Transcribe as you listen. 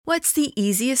What's the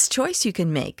easiest choice you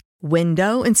can make?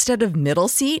 Window instead of middle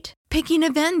seat? Picking a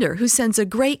vendor who sends a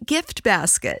great gift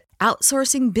basket?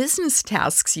 Outsourcing business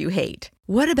tasks you hate?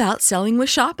 What about selling with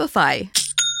Shopify?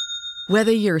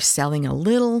 Whether you're selling a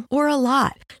little or a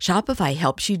lot, Shopify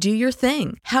helps you do your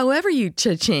thing, however you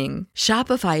cha-ching.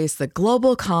 Shopify is the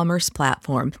global commerce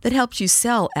platform that helps you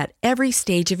sell at every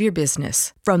stage of your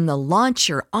business. From the launch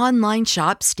your online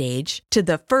shop stage to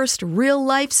the first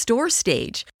real-life store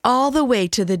stage, all the way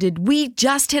to the did we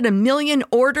just hit a million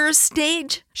orders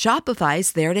stage.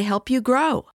 Shopify's there to help you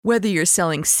grow. Whether you're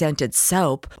selling scented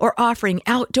soap or offering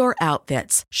outdoor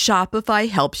outfits, Shopify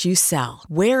helps you sell.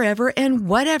 Wherever and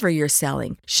whatever you're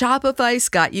selling, Shopify's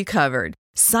got you covered.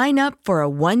 Sign up for a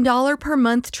 $1 per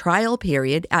month trial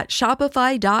period at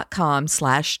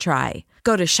shopify.com/try.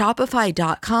 Go to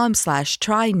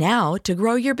shopify.com/try now to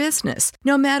grow your business,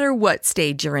 no matter what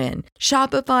stage you're in.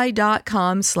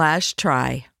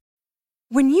 Shopify.com/try.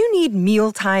 When you need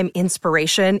mealtime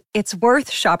inspiration, it's worth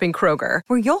shopping Kroger,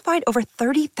 where you'll find over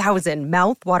 30,000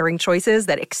 mouth-watering choices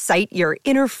that excite your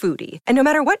inner foodie. And no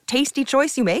matter what tasty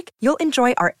choice you make, you'll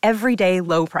enjoy our everyday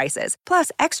low prices,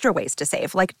 plus extra ways to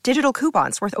save, like digital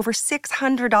coupons worth over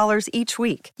 $600 each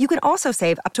week. You can also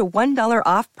save up to $1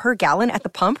 off per gallon at the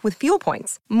pump with fuel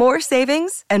points. More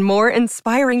savings and more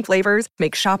inspiring flavors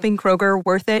make shopping Kroger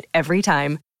worth it every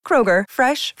time. Kroger,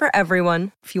 fresh for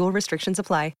everyone. Fuel restrictions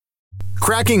apply.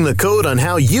 Cracking the code on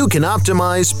how you can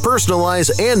optimize, personalize,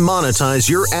 and monetize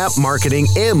your app marketing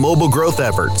and mobile growth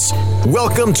efforts.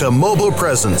 Welcome to Mobile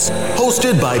Presence,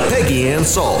 hosted by Peggy Ann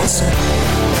Salz.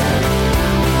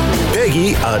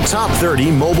 Peggy, a top 30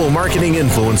 mobile marketing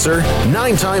influencer,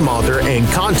 9-time author, and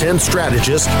content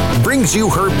strategist, brings you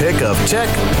her pick of tech,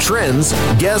 trends,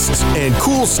 guests, and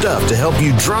cool stuff to help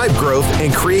you drive growth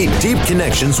and create deep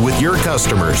connections with your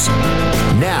customers.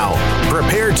 Now,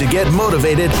 prepare to get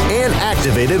motivated and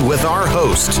activated with our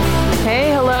host.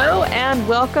 Hey, hello, and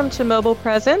welcome to Mobile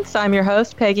Presence. I'm your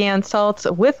host, Peggy Ann Salz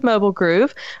with Mobile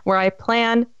Groove, where I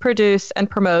plan, produce, and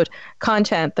promote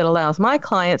content that allows my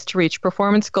clients to reach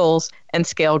performance goals and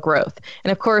scale growth.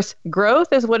 And of course,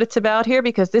 growth is what it's about here,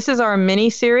 because this is our mini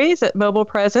series at Mobile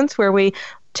Presence, where we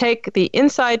take the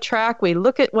inside track. We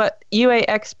look at what UA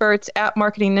experts, app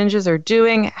marketing ninjas are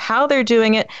doing, how they're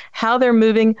doing it, how they're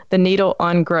moving the needle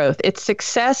on growth. It's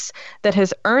success that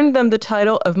has earned them the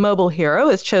title of Mobile Hero,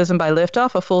 as chosen by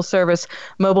Liftoff, a full-service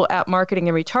mobile app marketing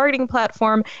and retargeting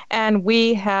platform. And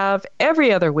we have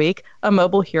every other week a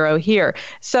Mobile Hero here.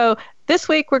 So this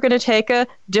week we're going to take a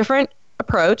different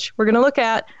approach. We're going to look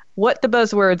at what the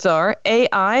buzzwords are.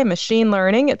 AI, machine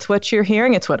learning, it's what you're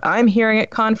hearing. It's what I'm hearing at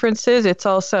conferences. It's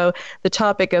also the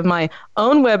topic of my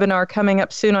own webinar coming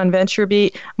up soon on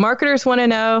VentureBeat. Marketers want to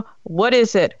know, what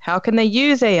is it? How can they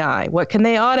use AI? What can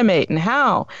they automate and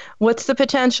how? What's the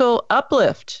potential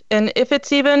uplift? And if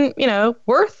it's even,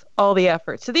 worth all the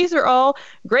effort. So these are all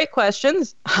great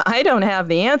questions. I don't have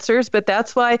the answers, but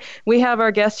that's why we have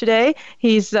our guest today.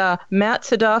 He's Matt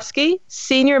Sadowski,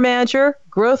 Senior Manager,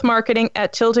 Growth Marketing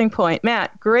at Tilting Point.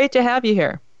 Matt, great to have you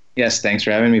here. Yes, thanks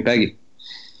for having me, Peggy.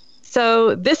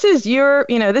 So this is your,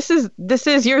 this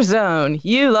is your zone.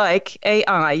 You like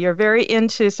AI. You're very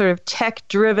into sort of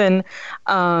tech-driven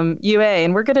UA,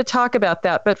 and we're going to talk about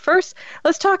that. But first,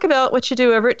 let's talk about what you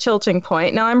do over at Tilting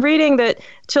Point. Now, I'm reading that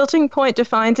Tilting Point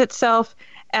defines itself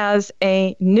as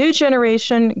a new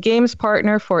generation games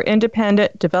partner for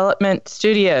independent development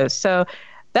studios. So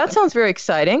that sounds very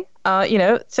exciting.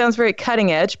 It sounds very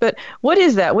cutting edge. But what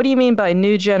is that? What do you mean by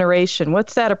new generation?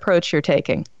 What's that approach you're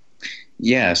taking?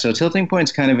 Yeah, so Tilting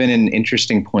Point's kind of in an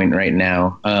interesting point right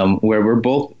now, where we're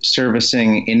both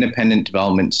servicing independent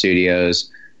development studios,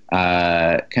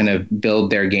 kind of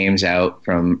build their games out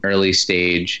from early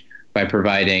stage by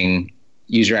providing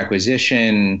user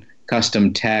acquisition,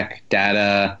 custom tech,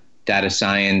 data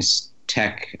science,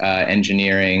 tech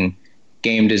engineering,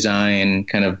 game design,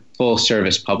 kind of full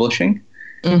service publishing.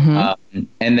 Mm-hmm.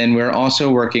 And then we're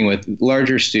also working with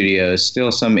larger studios,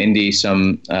 still some indie,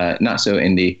 some not so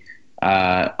indie,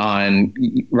 on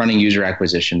running user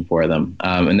acquisition for them.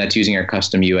 And that's using our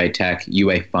custom UA tech,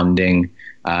 UA funding,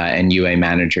 and UA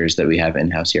managers that we have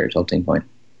in-house here at Tilting Point.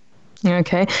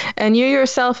 Okay. And you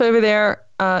yourself over there,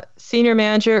 Senior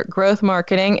Manager, Growth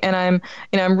Marketing, and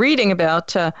I'm reading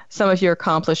about some of your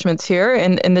accomplishments here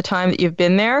in the time that you've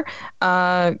been there,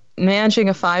 managing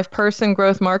a 5-person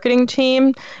growth marketing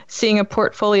team, seeing a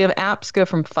portfolio of apps go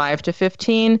from 5 to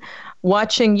 15,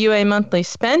 watching UA monthly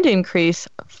spend increase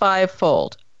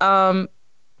 5-fold.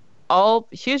 All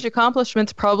huge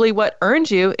accomplishments, probably what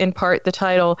earned you in part the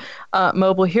title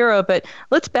Mobile Hero. But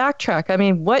let's backtrack. I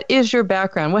mean, what is your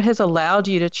background? What has allowed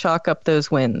you to chalk up those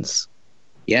wins?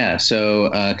 Yeah. So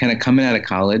kind of coming out of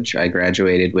college, I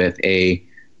graduated with a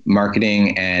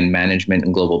marketing and management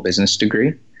and global business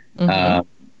degree. Mm-hmm.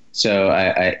 So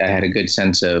I had a good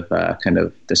sense of kind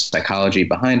of the psychology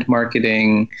behind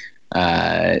marketing,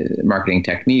 marketing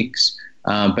techniques,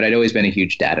 but I'd always been a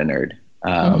huge data nerd.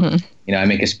 I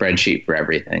make a spreadsheet for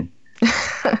everything.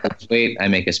 Wait, I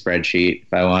make a spreadsheet.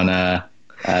 If I want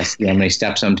to see how many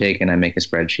steps I'm taking, I make a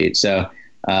spreadsheet. So,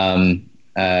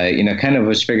 kind of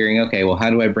was figuring, okay, well, how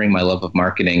do I bring my love of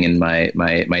marketing and my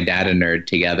data nerd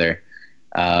together?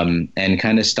 And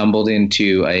kind of stumbled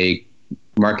into a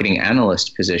marketing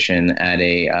analyst position at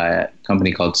a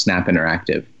company called Snap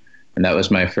Interactive. And that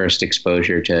was my first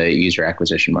exposure to user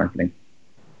acquisition marketing.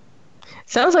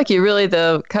 Sounds like you really,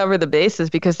 though, cover the bases,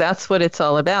 because that's what it's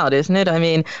all about, isn't it? I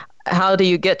mean, how do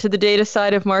you get to the data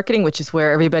side of marketing, which is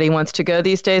where everybody wants to go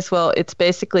these days? Well, it's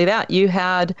basically that. You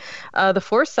had the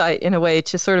foresight, in a way,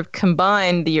 to sort of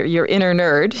combine your inner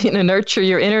nerd, nurture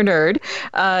your inner nerd,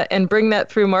 and bring that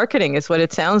through marketing, is what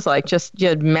it sounds like. Just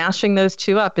mashing those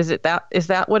two up. Is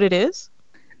that what it is?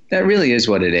 That really is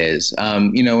what it is.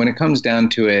 When it comes down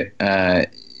to it,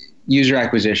 user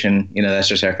acquisition, that's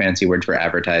just our fancy word for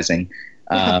advertising.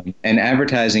 And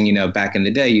advertising, back in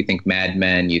the day, you think Mad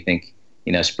Men, you think,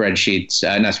 spreadsheets,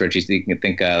 not spreadsheets, you can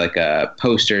think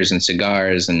posters and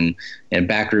cigars and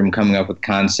backroom coming up with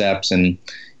concepts. And,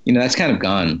 that's kind of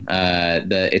gone.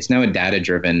 It's now a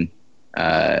data-driven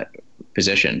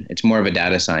position. It's more of a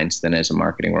data science than as a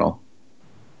marketing role.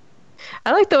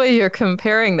 I like the way you're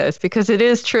comparing those, because it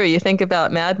is true. You think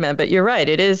about Mad Men, but you're right.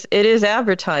 It is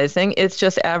advertising. It's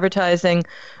just advertising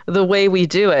the way we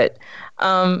do it.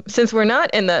 Since we're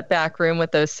not in that back room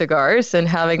with those cigars and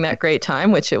having that great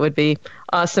time, which it would be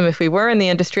awesome if we were in the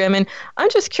industry. I mean, I'm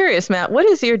just curious, Matt, what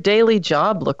does your daily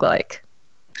job look like?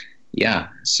 Yeah.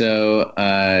 So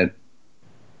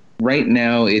right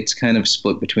now it's kind of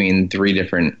split between three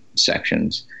different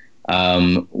sections.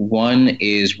 One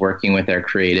is working with our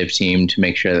creative team to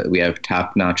make sure that we have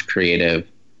top-notch creative.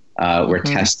 We're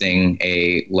testing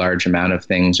a large amount of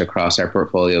things across our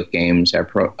portfolio of games, our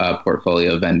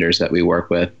portfolio of vendors that we work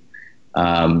with,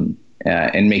 and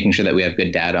making sure that we have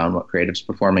good data on what creative's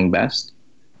performing best.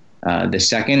 The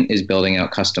second is building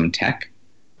out custom tech.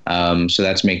 So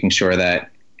that's making sure that,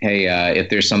 hey, if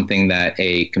there's something that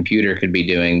a computer could be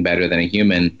doing better than a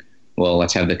human, well,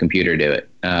 let's have the computer do it.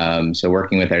 So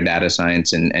working with our data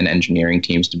science and engineering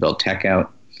teams to build tech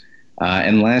out.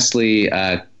 And lastly,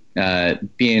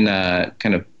 being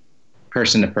kind of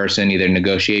person to person, either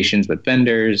negotiations with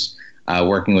vendors,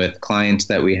 working with clients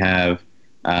that we have,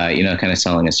 kind of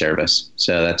selling a service.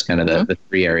 So that's kind of the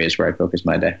three areas where I focus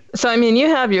my day. So, I mean, you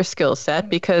have your skill set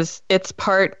because it's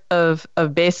part of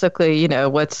basically,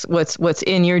 what's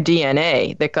in your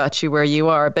DNA that got you where you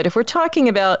are. But if we're talking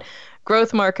about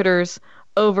growth marketers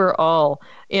overall,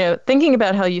 thinking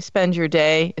about how you spend your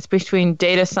day, it's between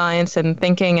data science and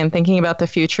thinking about the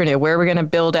future, where we're going to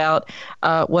build out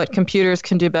what computers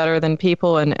can do better than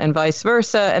people and vice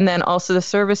versa. And then also the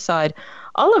service side,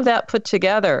 all of that put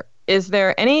together. Is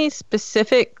there any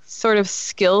specific sort of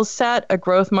skill set a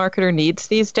growth marketer needs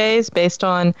these days based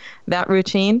on that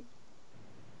routine?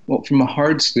 Well, from a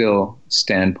hard skill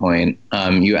standpoint,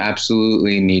 you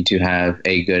absolutely need to have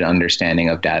a good understanding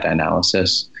of data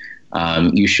analysis.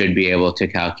 You should be able to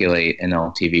calculate an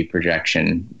LTV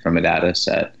projection from a data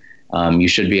set. You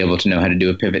should be able to know how to do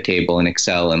a pivot table in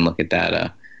Excel and look at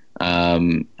data.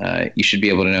 You should be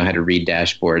able to know how to read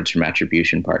dashboards from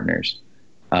attribution partners.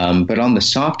 But on the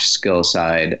soft skill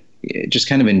side, just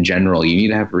kind of in general, you need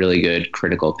to have really good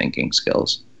critical thinking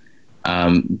skills.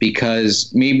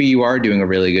 Because maybe you are doing a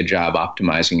really good job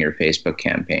optimizing your Facebook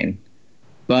campaign,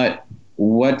 but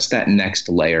what's that next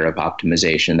layer of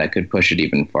optimization that could push it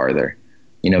even farther?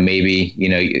 Maybe,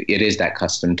 it is that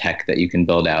custom tech that you can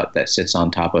build out that sits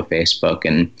on top of Facebook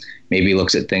and maybe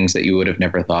looks at things that you would have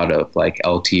never thought of, like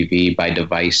LTV by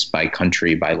device, by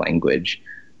country, by language.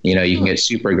 You can get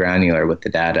super granular with the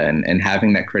data, and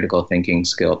having that critical thinking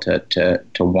skill to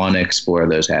want to explore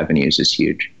those avenues is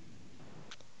huge.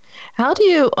 How do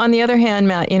you, on the other hand,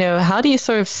 Matt, how do you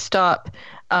sort of stop,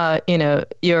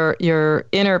 your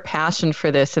inner passion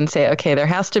for this and say, okay, there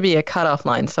has to be a cutoff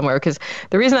line somewhere? Because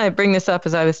the reason I bring this up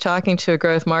is I was talking to a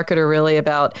growth marketer really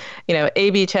about,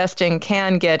 A/B testing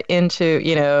can get into,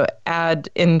 ad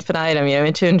infinitum,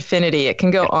 into infinity. It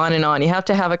can go on and on. You have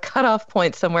to have a cutoff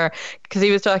point somewhere, because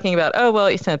he was talking about,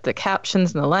 you sent the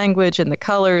captions and the language and the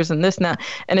colors and this and that.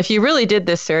 And if you really did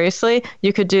this seriously,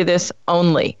 you could do this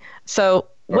only. So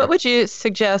what would you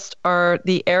suggest are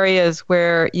the areas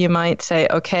where you might say,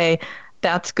 okay,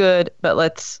 that's good, but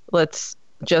let's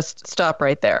just stop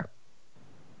right there?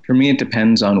 For me, it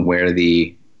depends on where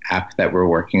the app that we're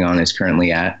working on is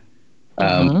currently at.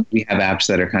 We have apps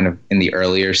that are kind of in the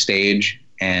earlier stage.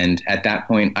 And at that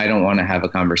point, I don't want to have a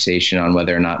conversation on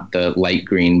whether or not the light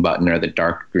green button or the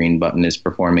dark green button is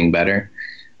performing better.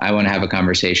 I want to have a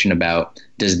conversation about,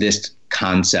 does this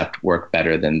concept work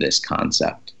better than this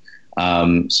concept?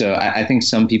 So I think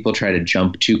some people try to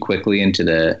jump too quickly into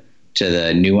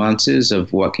the nuances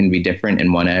of what can be different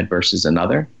in one ad versus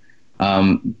another.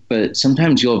 But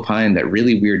sometimes you'll find that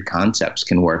really weird concepts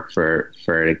can work for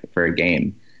a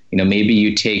game. You know, maybe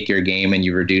you take your game and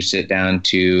you reduce it down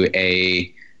to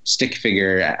a stick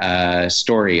figure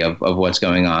story of what's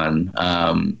going on.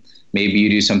 Maybe you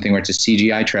do something where it's a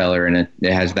CGI trailer and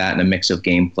it has that and a mix of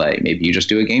gameplay. Maybe you just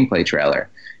do a gameplay trailer.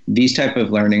 These type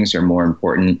of learnings are more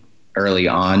important early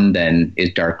on than is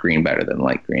dark green better than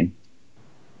light green.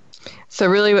 So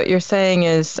really what you're saying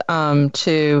is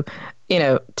to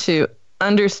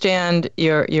understand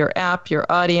your app, your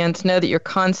audience, know that your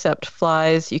concept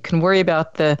flies. You can worry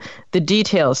about the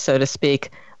details, so to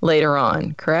speak, later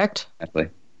on, correct? Exactly.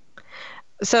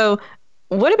 So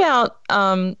what about,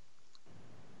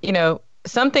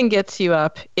 something gets you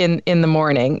up in the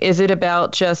morning? Is it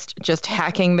about just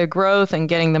hacking the growth and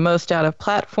getting the most out of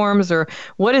platforms, or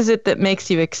what is it that makes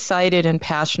you excited and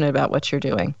passionate about what you're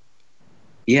doing?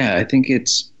 Yeah, I think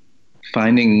it's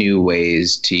finding new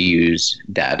ways to use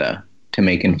data to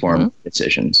make informed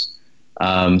decisions.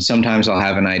 Sometimes I'll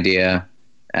have an idea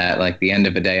at like the end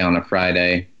of a day on a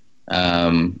Friday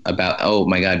about, oh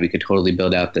my God, we could totally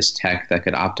build out this tech that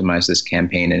could optimize this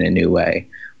campaign in a new way.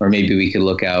 Or maybe we could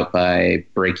look out by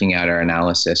breaking out our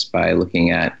analysis by looking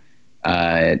at,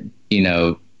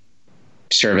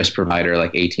 service provider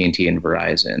like AT&T and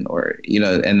Verizon, or,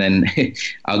 and then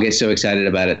I'll get so excited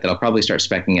about it that I'll probably start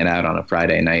speccing it out on a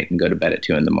Friday night and go to bed at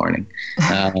 2 a.m.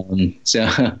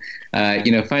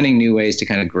 Finding new ways to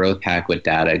kind of growth hack with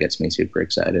data gets me super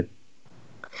excited.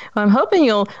 Well, I'm hoping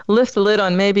you'll lift the lid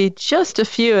on maybe just a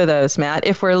few of those, Matt,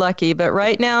 if we're lucky. But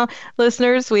right now,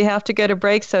 listeners, we have to go to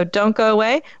break, so don't go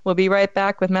away. We'll be right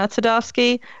back with Matt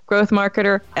Sadowski, growth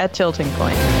marketer at Tilting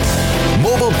Point.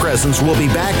 Mobile Presence will be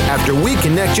back after we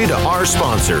connect you to our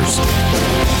sponsors.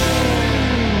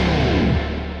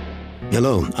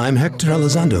 Hello, I'm Hector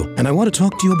Elizondo, and I want to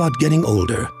talk to you about getting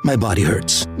older. My body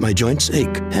hurts, my joints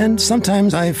ache, and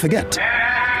sometimes I forget.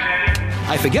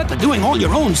 I forget that doing all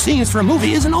your own scenes for a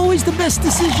movie isn't always the best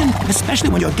decision, especially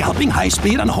when you're galloping high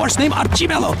speed on a horse named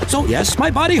Archibello. So yes, my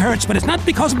body hurts, but it's not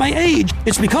because of my age.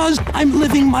 It's because I'm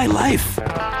living my life.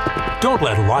 Don't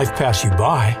let life pass you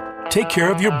by. Take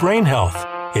care of your brain health.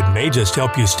 It may just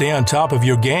help you stay on top of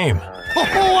your game.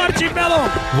 Oh, Archibello!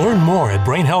 Learn more at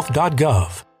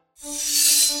brainhealth.gov.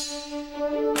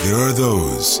 There are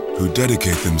those who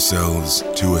dedicate themselves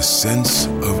to a sense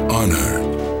of honor,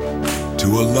 to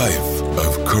a life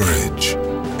of courage,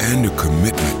 and a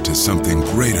commitment to something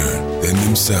greater than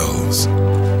themselves.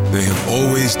 They have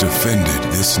always defended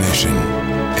this nation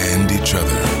and each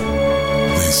other.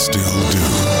 They still do.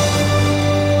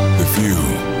 The few,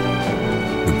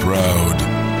 the proud,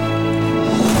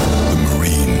 the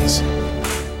Marines.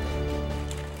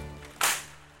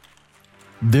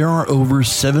 There are over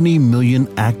 70 million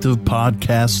active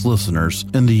podcast listeners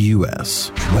in the U.S.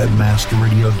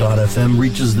 Webmasterradio.fm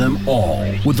reaches them all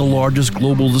with the largest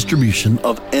global distribution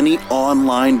of any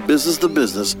online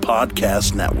business-to-business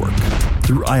podcast network.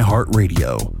 Through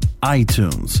iHeartRadio,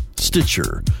 iTunes,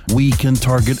 Stitcher, we can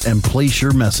target and place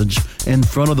your message in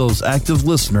front of those active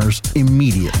listeners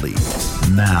immediately.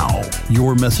 Now,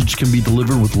 your message can be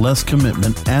delivered with less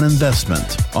commitment and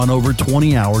investment on over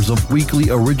 20 hours of weekly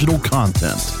original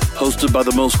content hosted by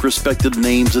the most respected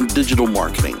names in digital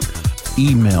marketing.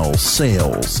 Email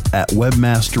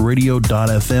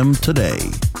sales@webmasterradio.fm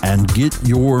today and get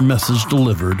your message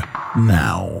delivered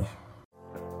now.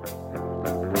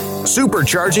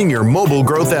 Supercharging your mobile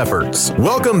growth efforts.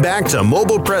 Welcome back to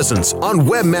Mobile Presence on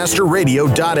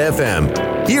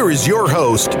webmasterradio.fm. Here is your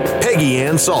host, Peggy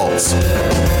Ann Salz.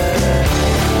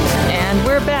 And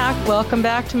we're back. Welcome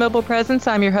back to Mobile Presence.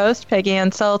 I'm your host, Peggy Ann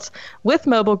Salz with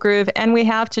Mobile Groove, and we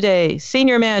have today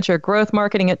Senior Manager, Growth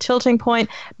Marketing at Tilting Point,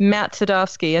 Matt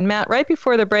Sadowski. And Matt, right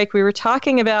before the break, we were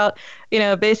talking about,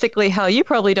 basically how you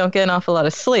probably don't get an awful lot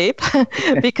of sleep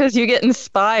because you get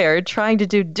inspired trying to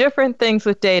do different things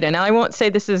with data. Now, I won't say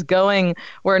this is going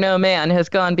where no man has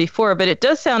gone before, but it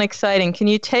does sound exciting. Can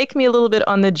you take me a little bit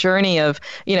on the journey of,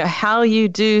 how you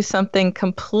do something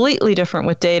completely different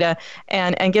with data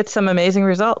and get some amazing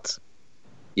results?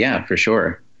 Yeah, for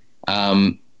sure.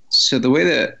 So the way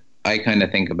that I kind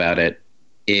of think about it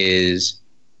is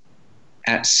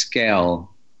at scale,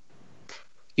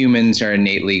 humans are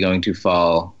innately going to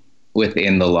fall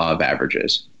within the law of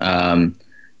averages.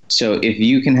 So if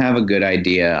you can have a good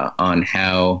idea on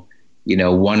how,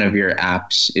 one of your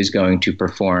apps is going to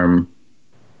perform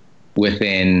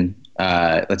within,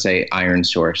 let's say,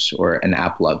 ironSource or an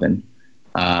AppLovin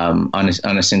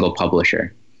on a single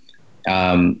publisher.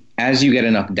 As you get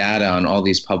enough data on all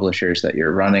these publishers that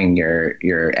you're running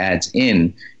your ads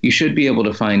in, you should be able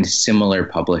to find similar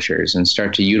publishers and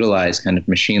start to utilize kind of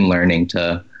machine learning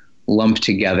to lump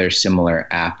together similar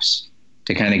apps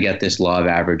to kind of get this law of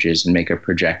averages and make a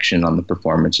projection on the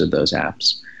performance of those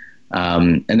apps.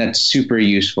 And that's super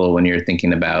useful when you're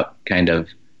thinking about kind of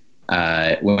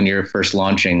when you're first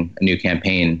launching a new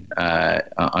campaign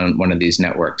on one of these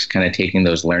networks, kind of taking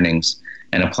those learnings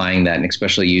and applying that, and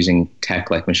especially using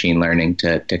tech like machine learning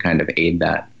to kind of aid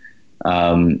that.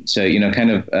 So,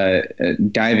 kind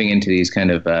of diving into these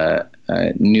kind of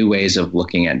new ways of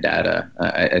looking at data,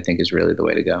 I think is really the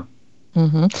way to go.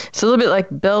 Mm-hmm. It's a little bit like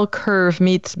bell curve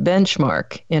meets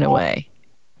benchmark in a way.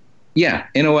 Yeah,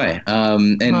 in a way.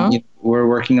 And we're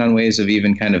working on ways of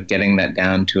even kind of getting that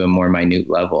down to a more minute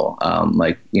level.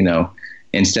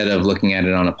 Instead of looking at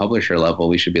it on a publisher level,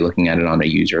 we should be looking at it on a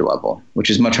user level, which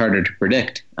is much harder to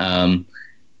predict.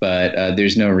 But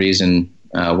there's no reason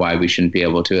why we shouldn't be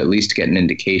able to at least get an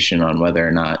indication on whether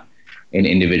or not an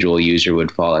individual user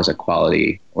would fall as a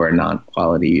quality or a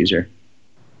non-quality user.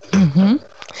 Mm-hmm.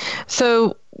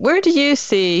 So where do you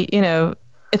see,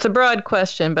 it's a broad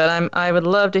question, but I would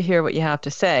love to hear what you have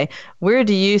to say. Where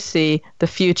do you see the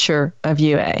future of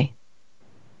UA?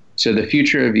 So the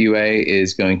future of UA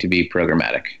is going to be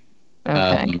programmatic.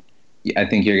 Okay. I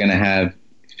think you're going to have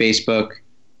Facebook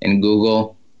and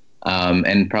Google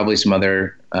and probably some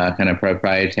other kind of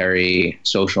proprietary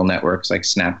social networks like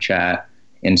Snapchat,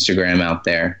 Instagram out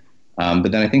there.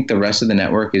 But then I think the rest of the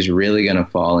network is really going to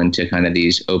fall into kind of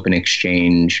these open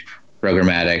exchange,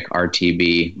 programmatic,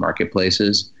 RTB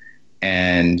marketplaces.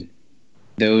 And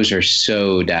those are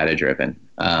so data driven.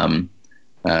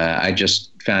 I just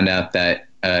found out that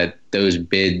those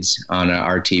bids on a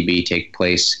RTB take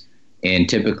place in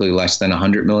typically less than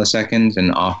 100 milliseconds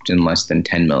and often less than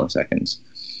 10 milliseconds.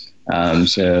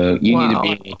 So you need to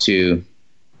be able to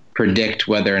predict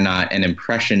whether or not an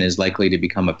impression is likely to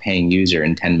become a paying user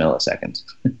in 10 milliseconds.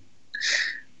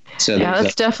 So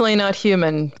that's definitely not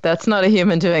human. That's not a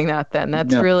human doing that then.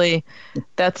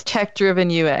 That's tech-driven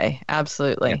UA.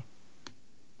 Absolutely. Yeah.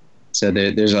 So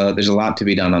there's a lot to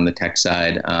be done on the tech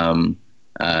side. And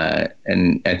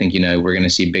I think, we're going to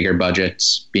see bigger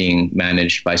budgets being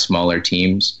managed by smaller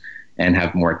teams and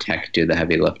have more tech do the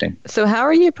heavy lifting. So how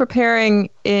are you preparing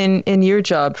in your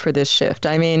job for this shift?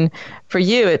 I mean, for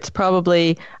you, it's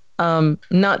probably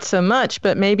not so much,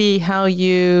 but maybe how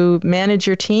you manage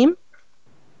your team?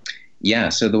 Yeah,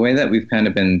 so the way that we've kind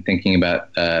of been thinking about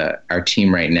our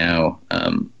team right now,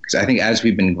 because I think as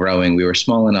we've been growing, we were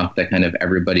small enough that kind of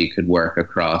everybody could work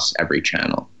across every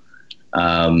channel.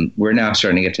 We're now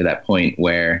starting to get to that point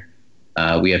where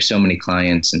we have so many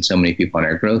clients and so many people on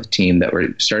our growth team that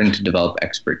we're starting to develop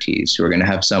expertise. So we're going to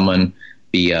have someone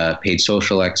be a paid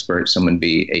social expert, someone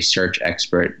be a search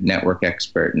expert, network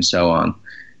expert, and so on.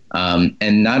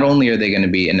 And not only are they going to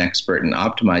be an expert in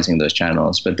optimizing those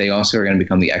channels, but they also are going to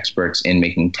become the experts in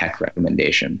making tech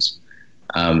recommendations.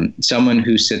 Someone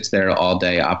who sits there all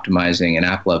day optimizing an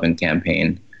AppLovin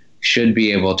campaign should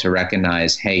be able to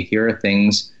recognize, hey, here are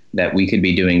things that we could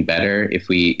be doing better if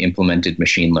we implemented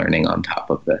machine learning on top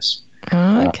of this.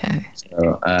 Okay.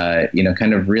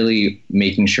 Kind of really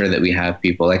making sure that we have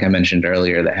people, like I mentioned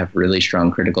earlier, that have really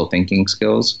strong critical thinking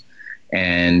skills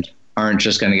and aren't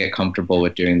just going to get comfortable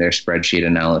with doing their spreadsheet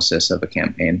analysis of a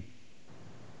campaign.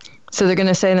 So they're going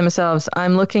to say to themselves,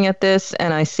 I'm looking at this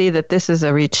and I see that this is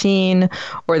a routine,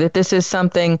 or that this is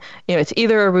something, it's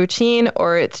either a routine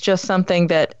or it's just something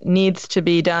that needs to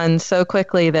be done so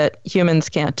quickly that humans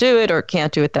can't do it or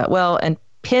can't do it that well, and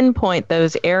pinpoint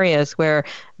those areas where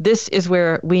this is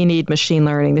where we need machine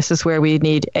learning. This is where we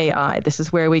need AI. This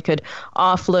is where we could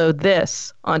offload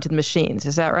this onto the machines.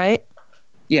 Is that right?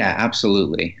 Yeah,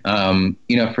 absolutely.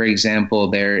 For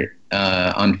example,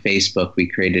 on Facebook, we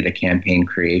created a campaign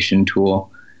creation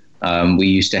tool. We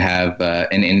used to have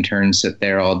an intern sit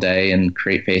there all day and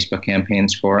create Facebook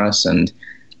campaigns for us. And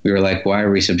we were like, why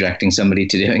are we subjecting somebody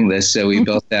to doing this? So we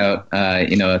built out,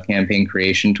 a campaign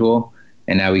creation tool.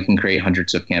 And now we can create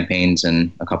hundreds of campaigns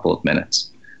in a couple of minutes.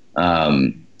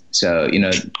 So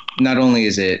not only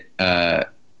is it,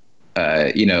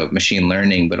 machine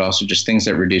learning, but also just things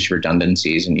that reduce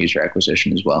redundancies and user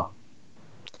acquisition as well.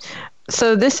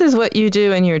 So this is what you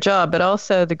do in your job, but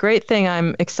also the great thing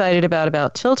I'm excited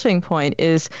about Tilting Point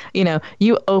is,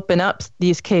 you open up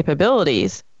these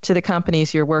capabilities to the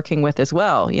companies you're working with as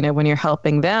well. When you're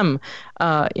helping them,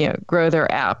 grow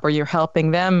their app, or you're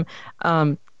helping them,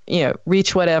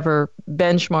 reach whatever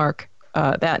benchmark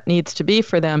that needs to be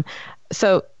for them.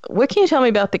 So what can you tell me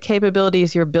about the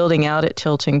capabilities you're building out at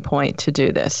Tilting Point to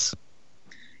do this?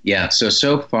 Yeah,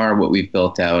 so far what we've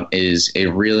built out is a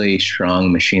really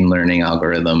strong machine learning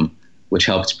algorithm which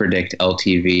helps predict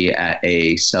LTV at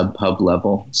a sub-pub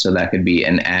level. So that could be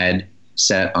an ad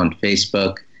set on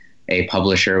Facebook, a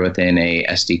publisher within a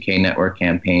SDK network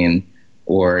campaign,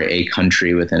 or a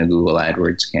country within a Google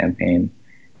AdWords campaign.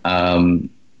 And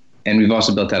we've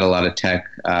also built out a lot of tech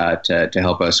to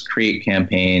help us create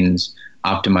campaigns,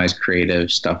 optimize creative,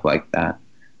 stuff like that.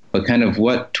 But kind of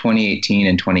what 2018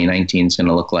 and 2019 is going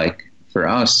to look like for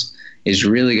us is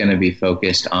really going to be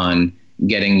focused on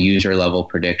getting user level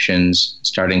predictions,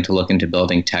 starting to look into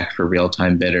building tech for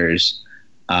real-time bidders,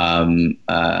 optimizing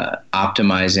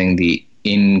the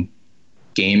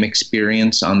in-game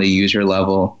experience on the user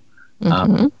level,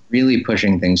 really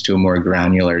pushing things to a more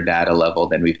granular data level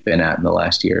than we've been at in the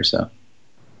last year or so.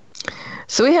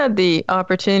 So we had the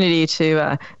opportunity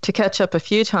to catch up a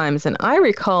few times, and I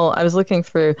recall I was looking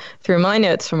through my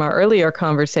notes from our earlier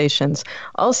conversations.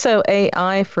 Also,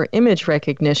 AI for image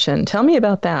recognition. Tell me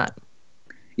about that.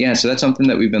 Yeah, so that's something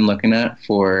that we've been looking at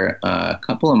for a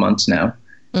couple of months now,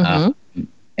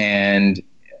 and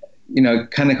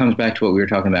it kind of comes back to what we were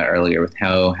talking about earlier with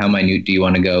how minute do you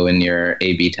want to go in your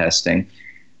A/B testing,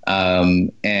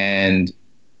 and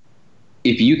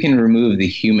if you can remove the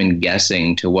human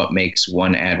guessing to what makes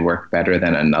one ad work better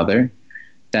than another,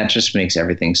 that just makes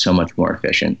everything so much more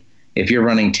efficient. If you're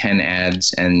running 10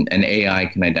 ads and an AI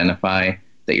can identify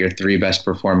that your 3 best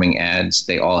performing ads,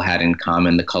 they all had in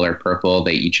common the color purple,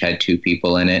 they each had 2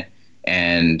 people in it,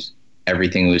 and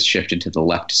everything was shifted to the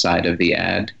left side of the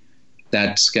ad,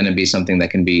 that's going to be something that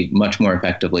can be much more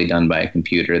effectively done by a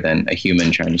computer than a human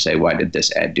trying to say, why did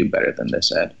this ad do better than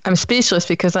this ad? I'm speechless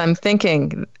because I'm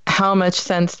thinking how much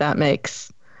sense that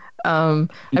makes. I've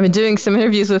been doing some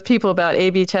interviews with people about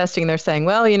A/B testing. They're saying,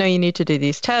 well, you need to do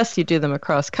these tests. You do them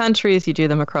across countries. You do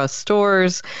them across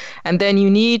stores. And then you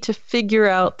need to figure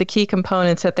out the key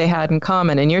components that they had in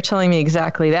common. And you're telling me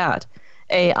exactly that.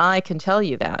 AI can tell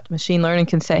you that. Machine learning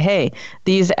can say, hey,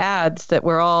 these ads that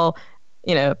we're all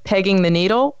pegging the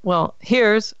needle, well,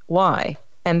 here's why.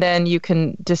 And then you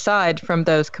can decide from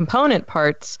those component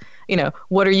parts,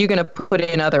 what are you going to put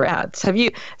in other ads? So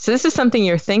this is something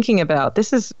you're thinking about.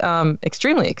 This is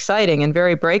extremely exciting and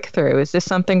very breakthrough. Is this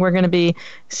something we're going to be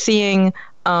seeing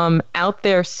out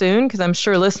there soon? Because I'm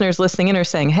sure listeners listening in are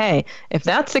saying, hey, if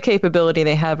that's the capability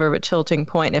they have over at Tilting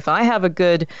Point, if I have a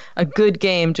good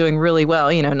game doing really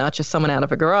well, not just someone out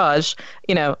of a garage,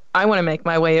 I want to make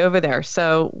my way over there.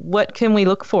 So what can we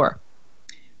look for?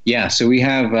 Yeah, so we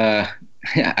have,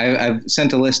 I've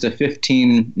sent a list of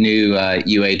 15 new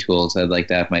UA tools I'd like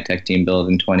to have my tech team build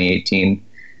in 2018.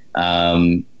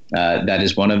 That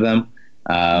is one of them.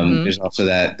 There's also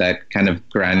that kind of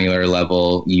granular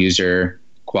level user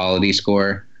quality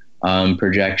score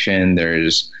projection.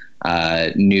 There's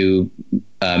new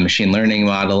machine learning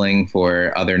modeling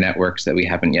for other networks that we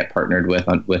haven't yet partnered with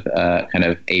kind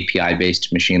of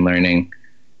API-based machine learning.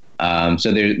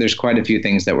 So there's quite a few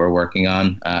things that we're working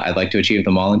on. I'd like to achieve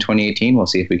them all in 2018. We'll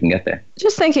see if we can get there.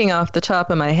 Just thinking off the top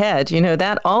of my head,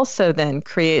 that also then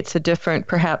creates a different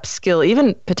perhaps skill,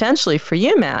 even potentially for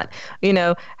you, Matt.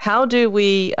 How do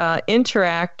we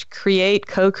interact, create,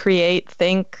 co-create,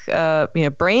 think,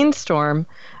 brainstorm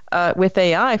with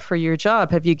AI for your job?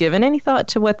 Have you given any thought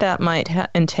to what that might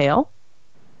entail?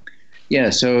 Yeah,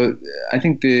 so I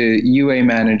think the UA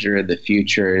manager of the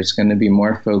future is going to be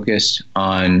more focused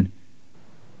on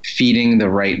feeding the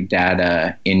right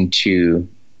data into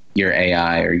your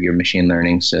AI or your machine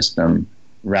learning system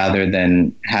rather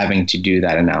than having to do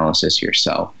that analysis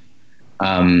yourself.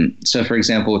 So for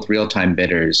example, with real-time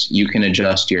bidders, you can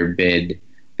adjust your bid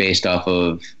based off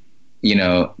of,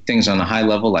 things on a high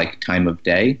level like time of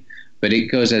day, but it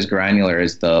goes as granular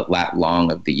as the lat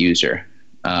long of the user.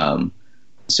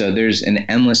 So there's an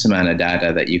endless amount of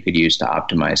data that you could use to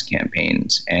optimize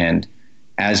campaigns. And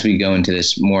as we go into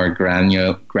this more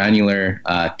granular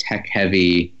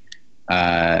tech-heavy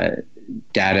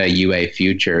data UA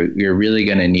future, you're really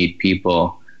going to need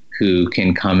people who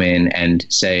can come in and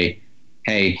say,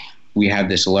 hey, we have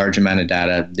this large amount of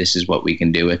data. This is what we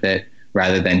can do with it.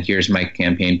 rather than here's my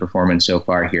campaign performance so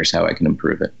far, here's how I can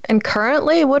improve it. And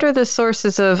currently, what are the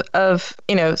sources of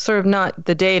sort of not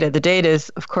the data? The data is,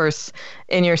 of course,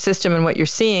 in your system and what you're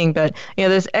seeing, but,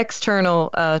 there's external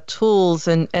tools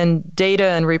and data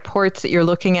and reports that you're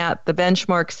looking at, the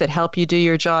benchmarks that help you do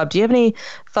your job. Do you have any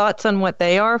thoughts on what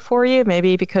they are for you?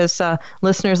 Maybe because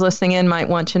listeners listening in might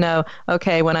want to know,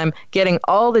 okay, when I'm getting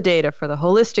all the data for the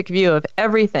holistic view of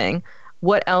everything,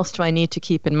 what else do I need to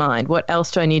keep in mind? What else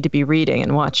do I need to be reading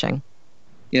and watching?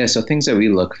 Yeah, so things that we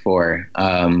look for,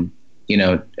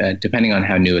 depending on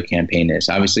how new a campaign is.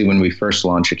 Obviously, when we first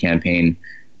launch a campaign,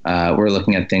 we're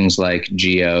looking at things like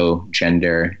geo,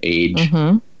 gender, age.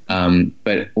 Mm-hmm.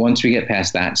 But once we get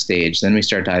past that stage, then we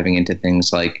start diving into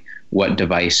things like what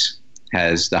device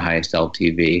has the highest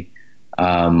LTV,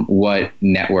 what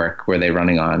network were they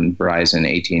running on, Verizon,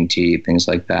 AT&T, things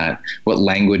like that, what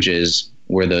languages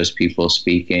were those people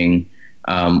speaking,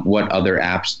 what other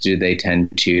apps do they tend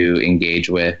to engage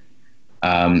with,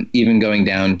 even going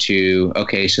down to,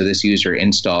 okay, so this user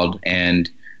installed and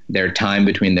their time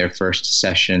between their first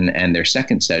session and their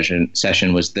second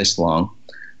session was this long.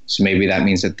 So maybe that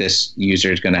means that this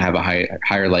user is going to have a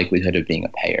higher likelihood of being a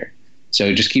payer. So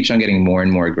it just keeps on getting more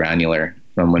and more granular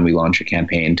from when we launch a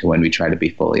campaign to when we try to be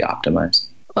fully optimized.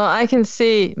 Well, I can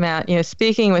see, Matt,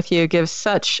 speaking with you gives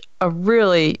such a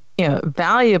really,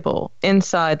 valuable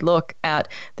inside look at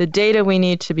the data we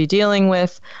need to be dealing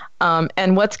with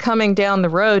and what's coming down the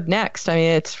road next. I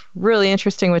mean, it's really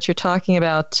interesting what you're talking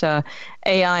about,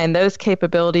 AI and those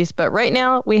capabilities. But right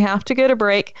now, we have to go to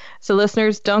break. So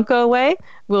listeners, don't go away.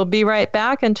 We'll be right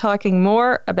back and talking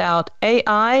more about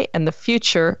AI and the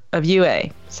future of UA.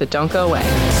 So don't go away.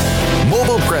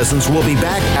 Mobile Presence will be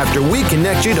back after we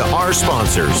connect you to our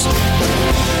sponsors.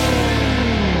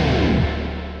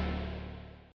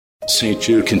 St.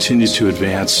 Jude continues to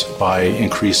advance by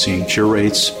increasing cure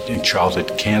rates in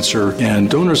childhood cancer. And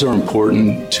donors are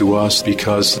important to us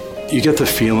because you get the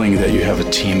feeling that you have a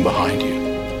team behind you.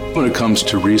 When it comes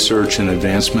to research and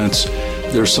advancements,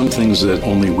 there are some things that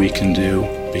only we can do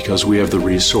because we have the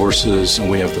resources and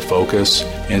we have the focus.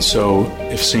 And so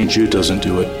if St. Jude doesn't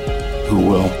do it, who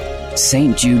will?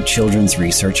 St. Jude Children's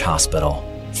Research Hospital.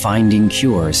 Finding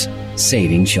cures,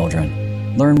 saving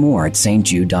children. Learn more at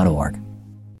stjude.org.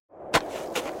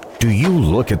 Do you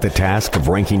look at the task of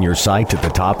ranking your site at the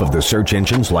top of the search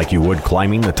engines like you would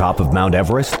climbing the top of Mount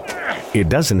Everest? It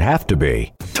doesn't have to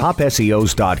be.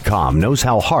 TopSEOs.com knows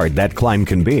how hard that climb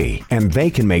can be, and they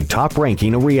can make top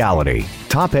ranking a reality.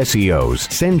 Top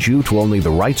SEOs sends you to only the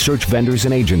right search vendors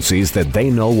and agencies that they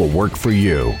know will work for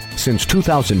you. Since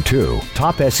 2002,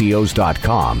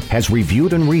 TopSEOs.com has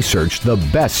reviewed and researched the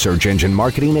best search engine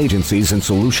marketing agencies and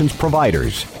solutions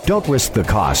providers. Don't risk the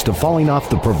cost of falling off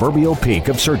the proverbial peak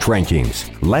of search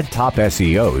rankings. Let Top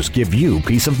SEOs give you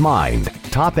peace of mind.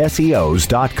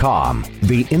 TopSEOs.com,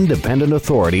 the independent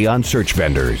authority on search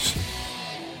vendors.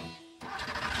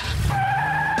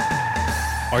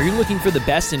 Are you looking for the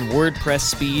best in WordPress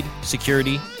speed,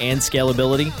 security, and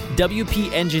scalability?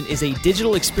 WP Engine is a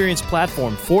digital experience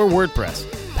platform for WordPress,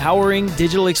 powering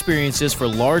digital experiences for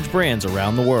large brands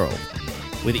around the world.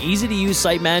 With easy-to-use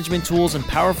site management tools and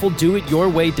powerful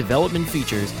do-it-your-way development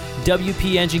features,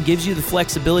 WP Engine gives you the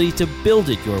flexibility to build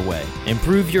it your way.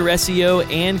 Improve your SEO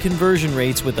and conversion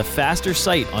rates with a faster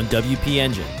site on WP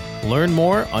Engine. Learn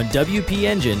more on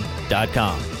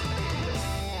WPEngine.com.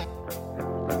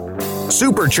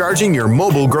 Supercharging your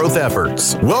mobile growth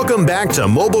efforts. Welcome back to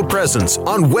Mobile Presence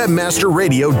on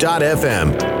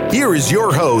WebmasterRadio.fm. Here is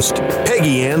your host,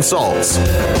 Peggy Ann Salz.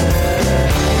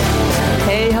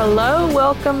 Hey, hello,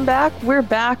 welcome back. We're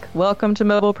back. Welcome to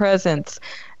Mobile Presence.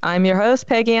 I'm your host,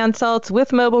 Peggy Ann Salz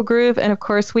with Mobile Groove, and of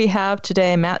course we have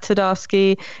today Matt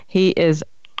Sadowski. He is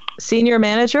Senior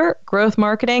Manager, Growth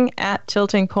Marketing at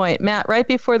Tilting Point. Matt, right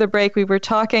before the break, we were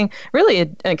talking really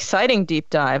an exciting deep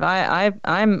dive.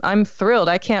 I'm thrilled.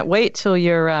 I can't wait till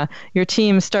your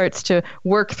team starts to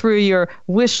work through your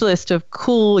wish list of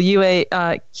cool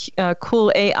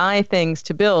cool AI things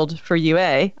to build for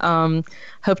UA.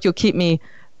 Hope you'll keep me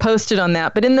posted on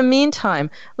that. But in the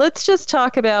meantime, let's just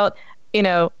talk about,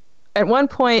 at one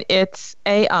point it's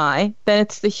AI, then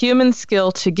it's the human skill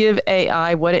to give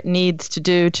AI what it needs to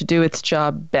do its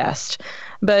job best.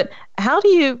 But how do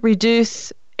you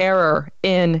reduce error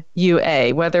in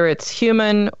UA, whether it's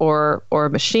human or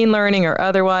machine learning or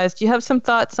otherwise? Do you have some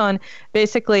thoughts on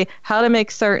basically how to make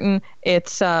certain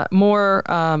it's more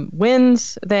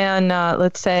wins than,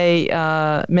 let's say,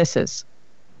 misses?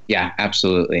 Yeah,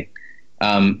 absolutely.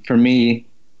 For me,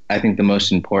 I think the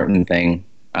most important thing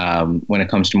when it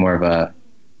comes to more of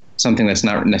something that's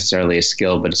not necessarily a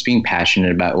skill, but it's being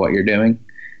passionate about what you're doing.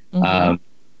 Mm-hmm.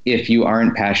 if you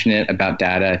aren't passionate about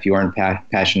data, if you aren't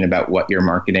passionate about what you're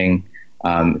marketing,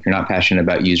 if you're not passionate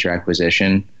about user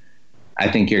acquisition, I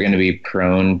think you're going to be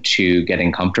prone to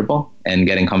getting comfortable, and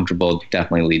getting comfortable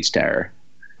definitely leads to error.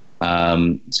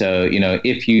 So,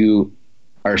 if you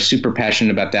are super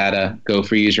passionate about data, go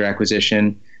for user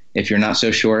acquisition. If you're not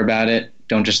so sure about it,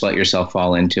 don't just let yourself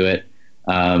fall into it.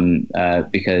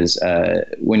 Because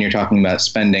when you're talking about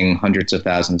spending hundreds of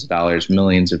thousands of dollars,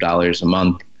 millions of dollars a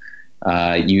month,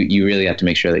 you really have to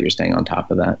make sure that you're staying on top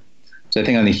of that. So I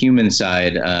think on the human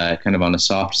side, kind of on a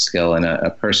soft skill and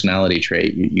a personality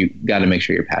trait, you got to make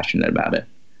sure you're passionate about it.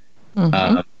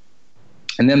 Mm-hmm.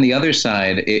 And then the other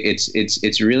side,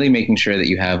 it's really making sure that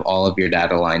you have all of your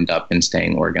data lined up and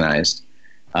staying organized.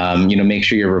 Make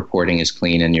sure your reporting is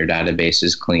clean and your database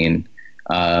is clean.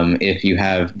 If you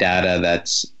have data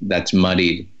that's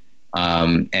muddied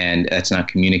and that's not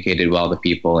communicated well to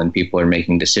people, and people are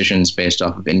making decisions based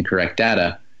off of incorrect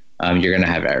data, you're going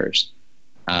to have errors.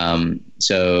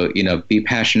 So be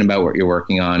passionate about what you're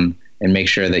working on and make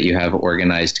sure that you have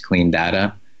organized, clean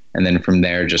data. And then from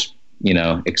there, just,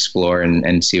 explore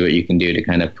and see what you can do to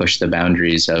kind of push the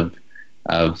boundaries of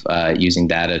using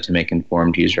data to make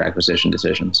informed user acquisition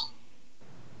decisions.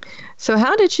 So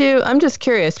how did you, I'm just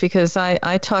curious because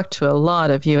I talked to a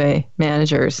lot of UA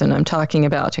managers, and I'm talking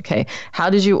about, okay, how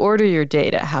did you order your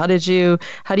data? How do you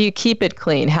keep it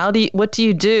clean? What do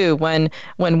you do when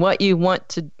what you want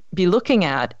to be looking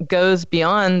at goes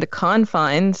beyond the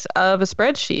confines of a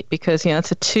spreadsheet? Because,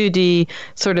 it's a 2D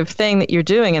sort of thing that you're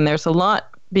doing, and there's a lot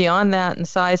beyond that in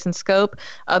size and scope.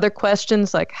 Other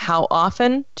questions like how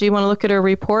often do you want to look at a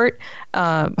report?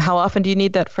 How often do you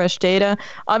need that fresh data?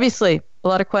 Obviously, a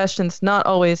lot of questions, not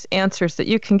always answers that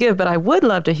you can give, but I would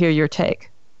love to hear your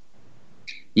take.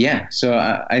 Yeah, so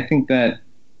I think that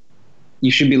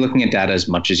you should be looking at data as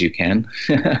much as you can.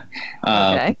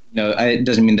 Okay. It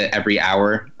doesn't mean that every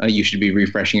hour you should be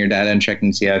refreshing your data and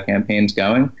checking to see how a campaign's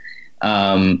going.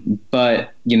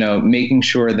 But making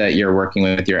sure that you're working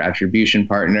with your attribution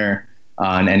partner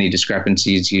on any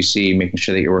discrepancies you see, making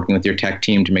sure that you're working with your tech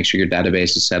team to make sure your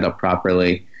database is set up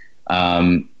properly.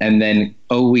 And then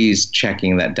always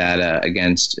checking that data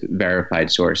against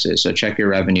verified sources. So check your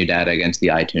revenue data against the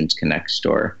iTunes Connect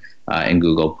store in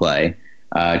Google Play.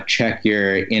 Check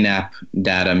your in-app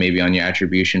data maybe on your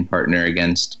attribution partner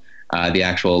against the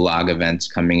actual log events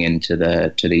coming into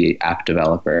the app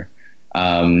developer.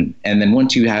 And then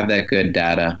once you have that good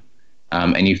data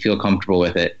and you feel comfortable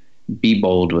with it, be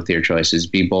bold with your choices,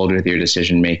 be bold with your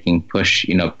decision making, push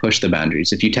the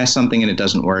boundaries. If you test something and it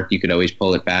doesn't work, you could always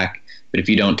pull it back. But if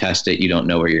you don't test it, you don't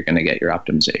know where you're going to get your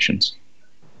optimizations.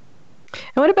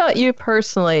 And what about you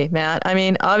personally, Matt? I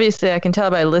mean, obviously I can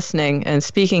tell by listening and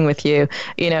speaking with you,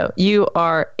 you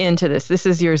are into this. This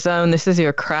is your zone. This is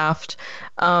your craft.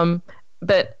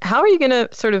 But how are you going to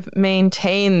sort of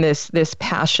maintain this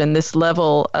passion, this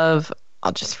level of,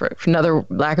 I'll just, for another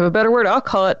lack of a better word, I'll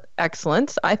call it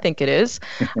excellence. I think it is.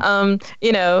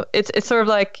 It's sort of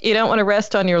like you don't want to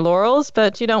rest on your laurels,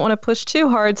 but you don't want to push too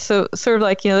hard. So sort of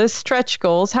like, there's stretch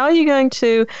goals. How are you going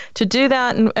to do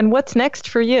that? And what's next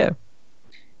for you?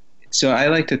 So I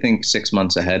like to think 6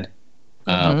 months ahead.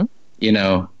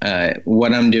 Mm-hmm.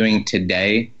 What I'm doing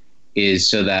today is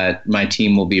so that my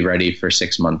team will be ready for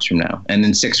 6 months from now. And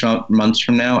in 6 months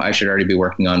from now, I should already be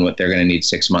working on what they're going to need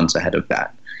 6 months ahead of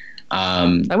that.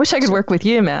 I wish I could work with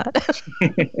you, Matt.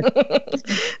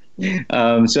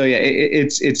 So yeah,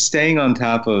 it's staying on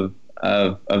top of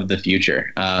the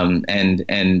future.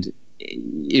 And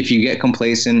if you get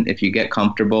complacent, if you get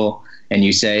comfortable and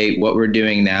you say what we're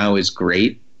doing now is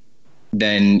great,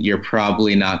 then you're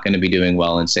probably not going to be doing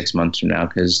well in 6 months from now,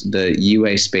 because the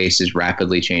UA space is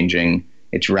rapidly changing.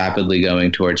 It's rapidly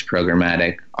going towards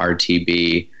programmatic,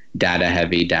 RTB, data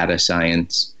heavy, data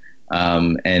science.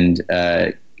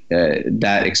 That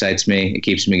excites me. It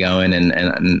keeps me going.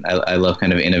 And I love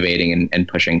kind of innovating and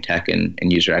pushing tech and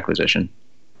user acquisition.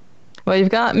 Well, you've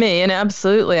got me. And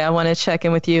absolutely, I want to check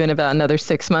in with you in about another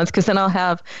 6 months, because then I'll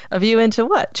have a view into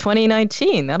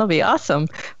 2019. That'll be awesome.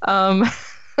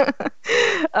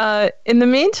 In the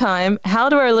meantime, how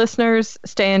do our listeners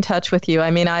stay in touch with you?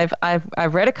 I mean, I've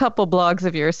read a couple blogs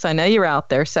of yours, so I know you're out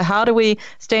there. So how do we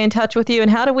stay in touch with you, and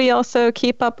how do we also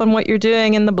keep up on what you're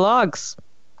doing in the blogs?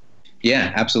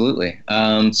 Yeah, absolutely.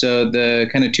 So the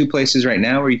kind of two places right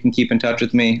now where you can keep in touch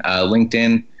with me,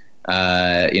 LinkedIn,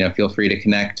 feel free to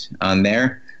connect on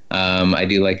there. I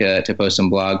do like to post some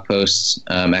blog posts.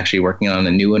 I'm actually working on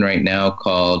a new one right now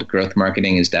called Growth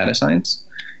Marketing is Data Science.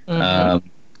 Mm-hmm.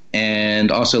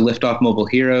 And also Liftoff Mobile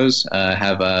Heroes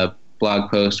have a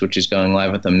blog post, which is going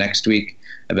live with them next week,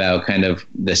 about kind of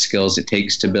the skills it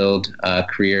takes to build a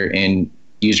career in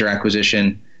user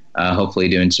acquisition, hopefully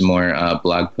doing some more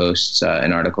blog posts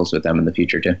and articles with them in the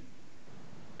future too.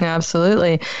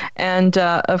 Absolutely. And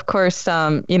of course,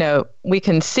 we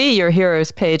can see your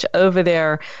Heroes page over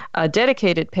there, a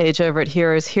dedicated page over at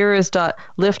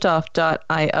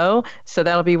heroes.liftoff.io. So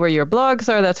that'll be where your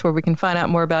blogs are. That's where we can find out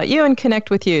more about you and connect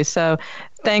with you. So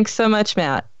thanks so much,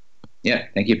 Matt. Yeah,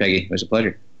 thank you, Peggy. It was a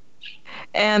pleasure.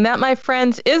 And that, my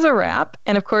friends, is a wrap.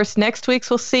 And of course, next week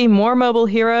we'll see more mobile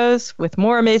heroes with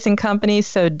more amazing companies.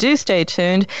 So do stay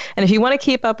tuned. And if you want to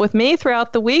keep up with me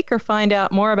throughout the week or find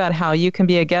out more about how you can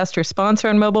be a guest or sponsor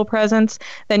on Mobile Presence,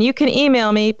 then you can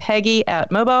email me,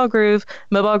 Peggy@MobileGroove.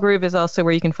 Mobile Groove is also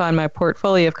where you can find my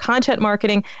portfolio of content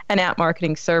marketing and app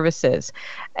marketing services.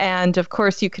 And of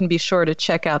course, you can be sure to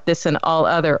check out this and all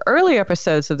other early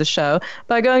episodes of the show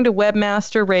by going to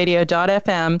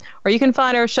webmasterradio.fm, or you can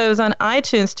find our shows on iTunes,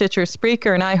 Stitcher,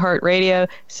 Spreaker, and iHeartRadio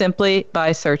simply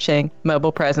by searching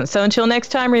Mobile Presence. So until next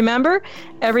time, remember,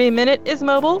 every minute is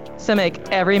mobile, so make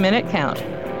every minute count.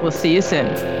 We'll see you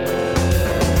soon.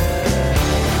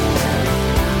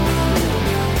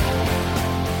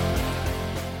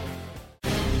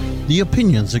 The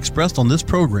opinions expressed on this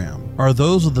program are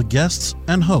those of the guests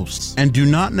and hosts and do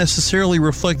not necessarily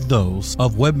reflect those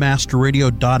of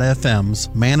webmasterradio.fm's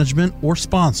management or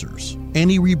sponsors.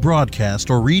 Any rebroadcast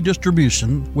or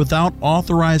redistribution without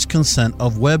authorized consent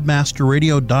of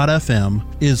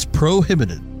webmasterradio.fm is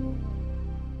prohibited.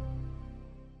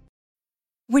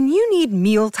 When you need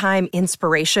mealtime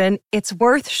inspiration, it's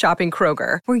worth shopping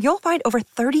Kroger, where you'll find over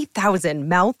 30,000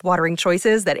 mouth-watering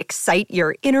choices that excite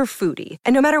your inner foodie.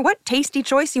 And no matter what tasty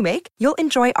choice you make, you'll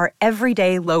enjoy our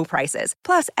everyday low prices,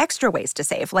 plus extra ways to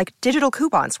save, like digital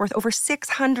coupons worth over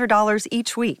 $600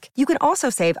 each week. You can also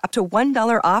save up to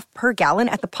 $1 off per gallon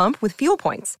at the pump with fuel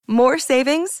points. More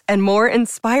savings and more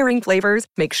inspiring flavors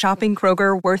make shopping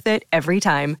Kroger worth it every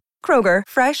time. Kroger,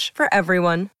 fresh for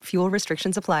everyone. Fuel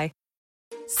restrictions apply.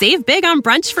 Save big on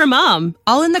brunch for mom,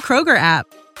 all in the Kroger app.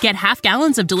 Get half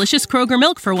gallons of delicious Kroger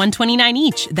milk for $1.29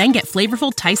 each. Then get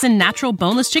flavorful Tyson natural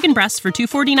boneless chicken breasts for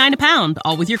 $2.49 a pound,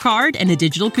 all with your card and a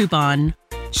digital coupon.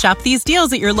 Shop these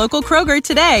deals at your local Kroger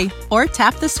today, or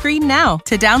tap the screen now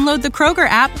to download the Kroger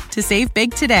app to save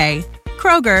big today.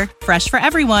 Kroger, fresh for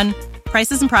everyone.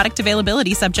 Prices and product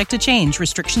availability subject to change.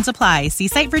 Restrictions apply. See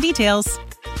site for details.